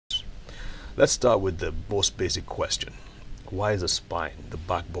Let's start with the most basic question. Why is the spine, the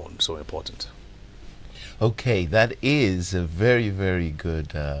backbone, so important? Okay, that is a very, very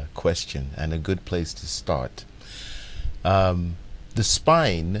good question and a good place to start. The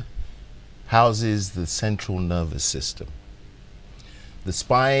spine houses the central nervous system. The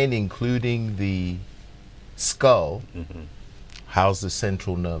spine, including the skull, houses the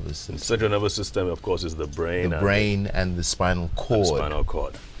central nervous system. The central nervous system, of course, is the brain. The brain and the spinal cord. And the spinal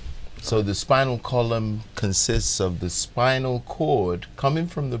cord. So the spinal column consists of the spinal cord coming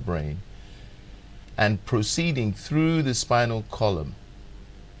from the brain and proceeding through the spinal column,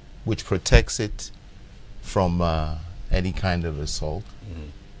 which protects it from any kind of assault,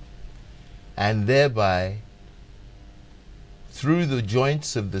 and thereby, through the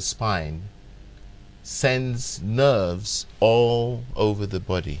joints of the spine, sends nerves all over the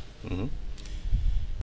body.